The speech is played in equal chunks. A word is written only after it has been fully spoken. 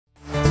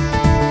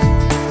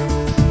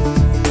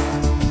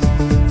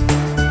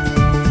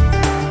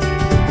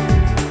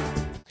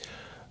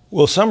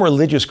Well, some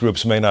religious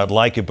groups may not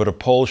like it, but a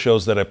poll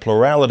shows that a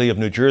plurality of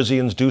New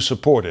Jerseyans do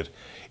support it.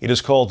 It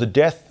is called the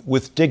Death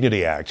with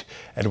Dignity Act,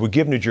 and it would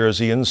give New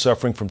Jerseyans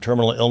suffering from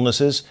terminal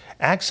illnesses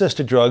access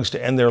to drugs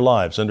to end their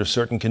lives under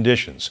certain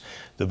conditions.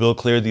 The bill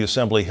cleared the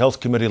Assembly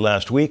Health Committee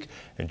last week,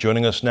 and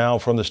joining us now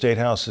from the State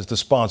House is the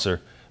sponsor,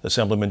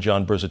 Assemblyman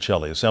John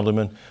Burzichelli.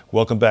 Assemblyman,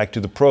 welcome back to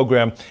the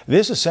program.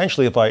 This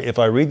essentially, if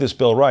I read this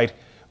bill right,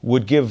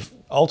 would give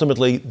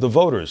ultimately the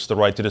voters the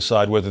right to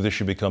decide whether this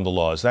should become the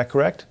law. Is that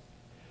correct?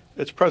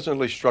 It's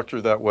presently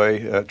structured that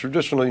way.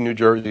 Traditionally, New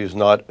Jersey is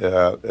not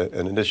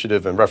an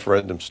initiative and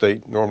referendum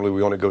state. Normally,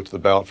 we only go to the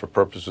ballot for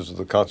purposes of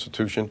the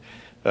Constitution.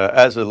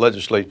 As a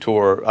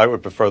legislator, I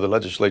would prefer the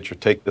legislature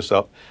take this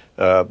up,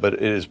 but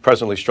it is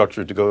presently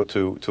structured to go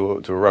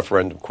to a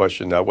referendum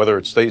question. Now, whether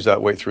it stays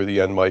that way through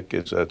the end, Mike,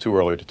 is too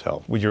early to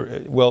tell.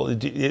 Well,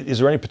 is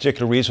there any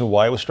particular reason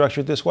why it was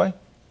structured this way?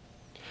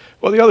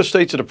 Well, the other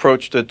states that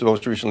approached it,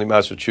 most recently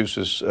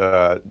Massachusetts,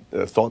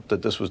 thought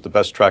that this was the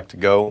best track to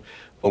go.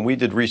 When we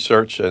did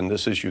research and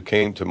this issue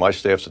came to my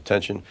staff's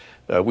attention,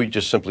 we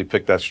just simply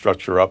picked that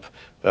structure up,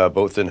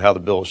 both in how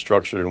the bill is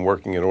structured and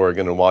working in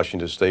Oregon and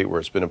Washington State, where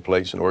it's been in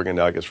place in Oregon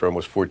now, I guess, for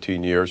almost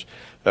 14 years.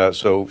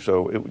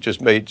 So it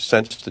just made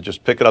sense to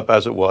just pick it up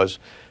as it was,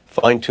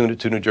 fine-tune it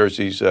to New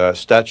Jersey's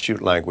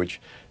statute language,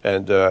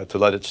 and to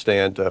let it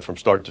stand from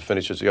start to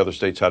finish as the other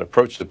states had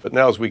approached it. But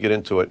now as we get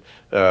into it,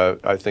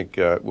 I think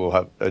we'll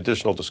have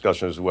additional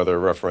discussion as to whether a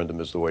referendum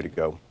is the way to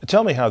go.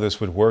 Tell me how this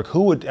would work.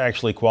 Who would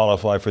actually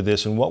qualify for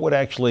this, and what would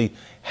actually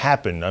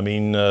happen? I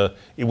mean,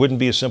 it wouldn't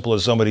be as simple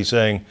as somebody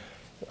saying,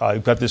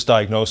 I've got this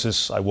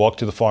diagnosis, I walk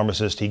to the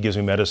pharmacist, he gives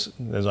me medicine,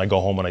 and I go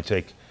home and I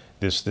take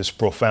this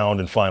profound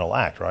and final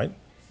act, right?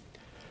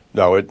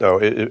 No,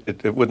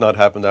 it would not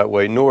happen that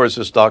way, nor is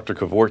this Dr.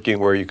 Kevorkian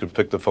where you could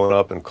pick the phone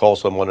up and call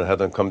someone and have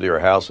them come to your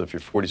house if you're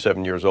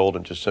 47 years old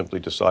and just simply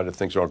decide that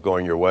things aren't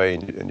going your way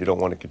and you don't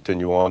want to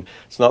continue on.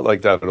 It's not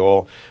like that at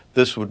all.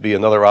 This would be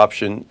another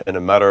option and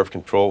a matter of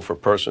control for a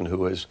person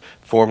who is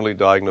formally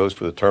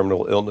diagnosed with a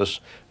terminal illness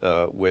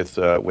with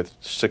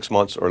 6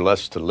 months or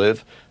less to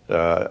live,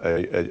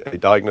 a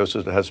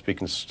diagnosis that has to be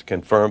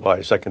confirmed by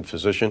a second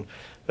physician.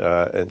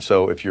 And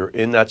so if you're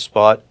in that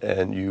spot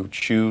and you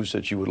choose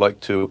that you would like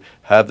to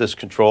have this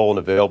control and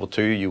available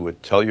to you, you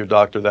would tell your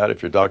doctor that.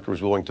 If your doctor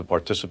was willing to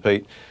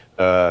participate,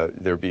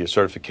 there'd be a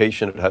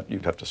certification.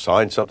 You'd have to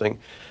sign something.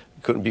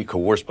 It couldn't be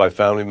coerced by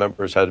family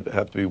members, have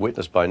to be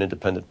witnessed by an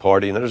independent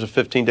party. And then there's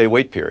a 15-day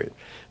wait period.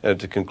 And at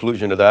the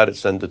conclusion of that,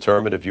 it's then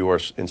determined if you are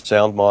in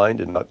sound mind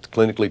and not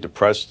clinically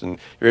depressed and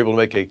you're able to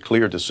make a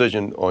clear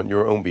decision on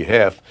your own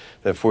behalf,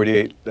 then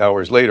 48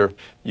 hours later,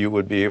 you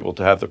would be able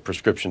to have the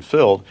prescription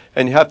filled,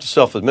 and you have to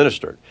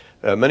self-administer.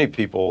 Many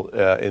people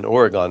in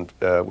Oregon,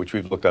 which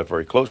we've looked at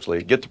very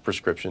closely, get the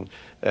prescription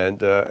and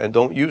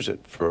don't use it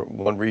for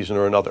one reason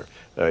or another,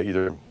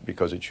 either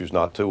because they choose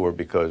not to or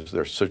because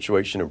their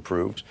situation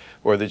improves,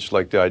 or they just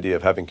like the idea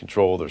of having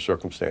control of their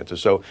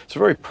circumstances. So it's a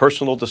very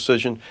personal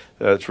decision.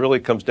 It really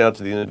comes down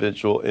to the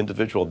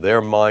individual,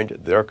 their mind,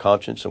 their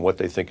conscience, and what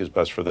they think is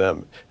best for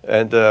them.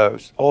 And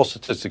all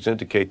statistics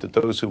indicate that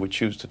those who would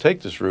choose to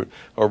take this route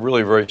are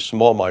really a very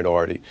small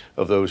minority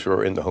of those who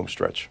are in the home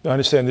stretch. I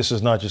understand this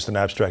is not just an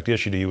abstract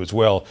issue to you as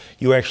well.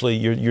 You actually,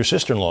 your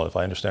sister-in-law, if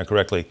I understand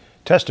correctly,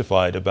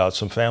 testified about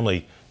some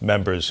family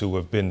members who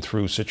have been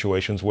through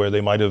situations where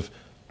they might have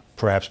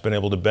perhaps been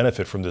able to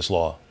benefit from this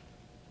law.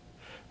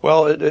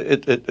 Well,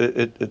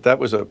 that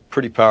was a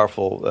pretty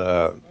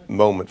powerful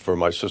moment for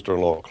my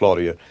sister-in-law,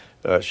 Claudia.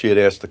 She had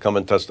asked to come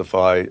and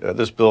testify.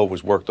 This bill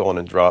was worked on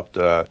and dropped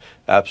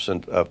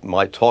absent of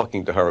my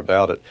talking to her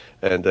about it.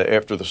 And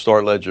after the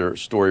Star-Ledger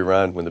story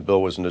ran, when the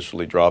bill was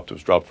initially dropped, it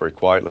was dropped very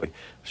quietly.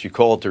 She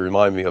called to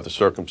remind me of the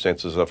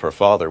circumstances of her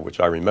father, which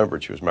I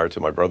remembered. She was married to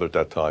my brother at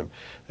that time.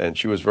 And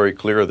she was very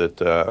clear that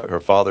her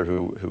father,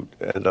 who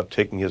ended up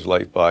taking his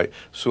life by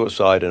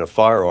suicide and a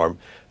firearm,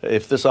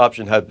 if this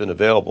option had been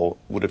available,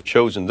 would have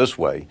chosen this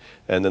way,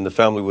 and then the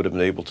family would have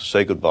been able to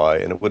say goodbye,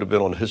 and it would have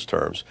been on his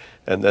terms.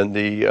 And then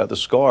the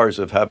scars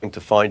of having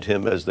to find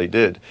him as they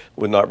did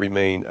would not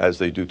remain as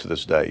they do to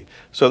this day.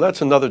 So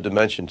that's another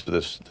dimension to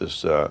this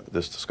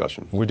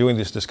discussion. We're doing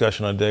this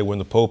discussion on a day when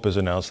the Pope has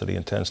announced that he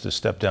intends to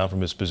step down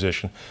from his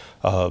position.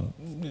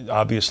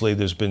 Obviously,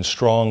 there's been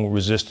strong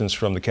resistance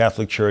from the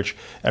Catholic Church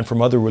and from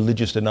other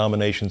religious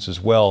denominations as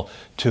well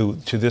to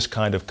this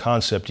kind of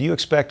concept. Do you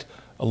expect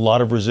a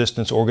lot of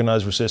resistance,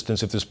 organized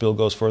resistance, if this bill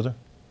goes further?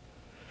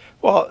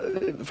 Well,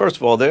 first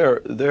of all,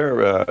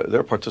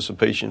 their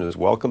participation is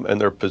welcome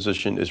and their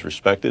position is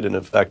respected. And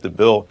in fact, the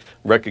bill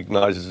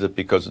recognizes it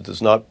because it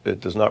does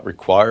not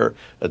require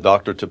a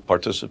doctor to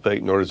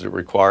participate, nor does it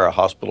require a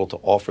hospital to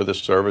offer this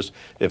service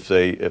if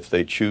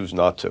they choose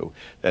not to.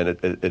 And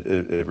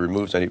it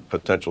removes any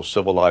potential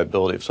civil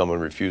liability if someone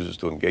refuses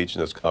to engage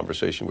in this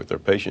conversation with their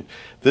patient.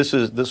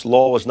 This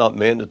law is not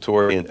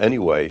mandatory in any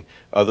way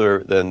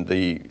other than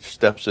the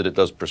steps that it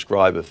does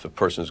prescribe if the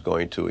person is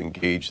going to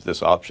engage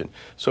this option.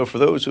 So for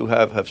those who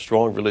have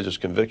strong religious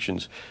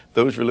convictions,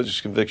 those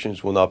religious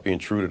convictions will not be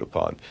intruded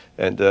upon.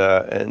 And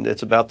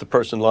it's about the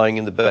person lying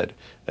in the bed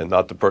and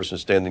not the person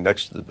standing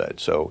next to the bed.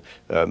 So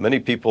many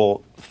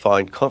people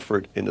find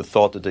comfort in the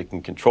thought that they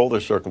can control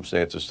their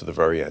circumstances to the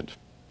very end.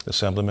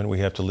 Assemblyman, we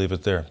have to leave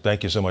it there.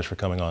 Thank you so much for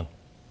coming on.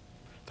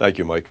 Thank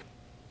you, Mike.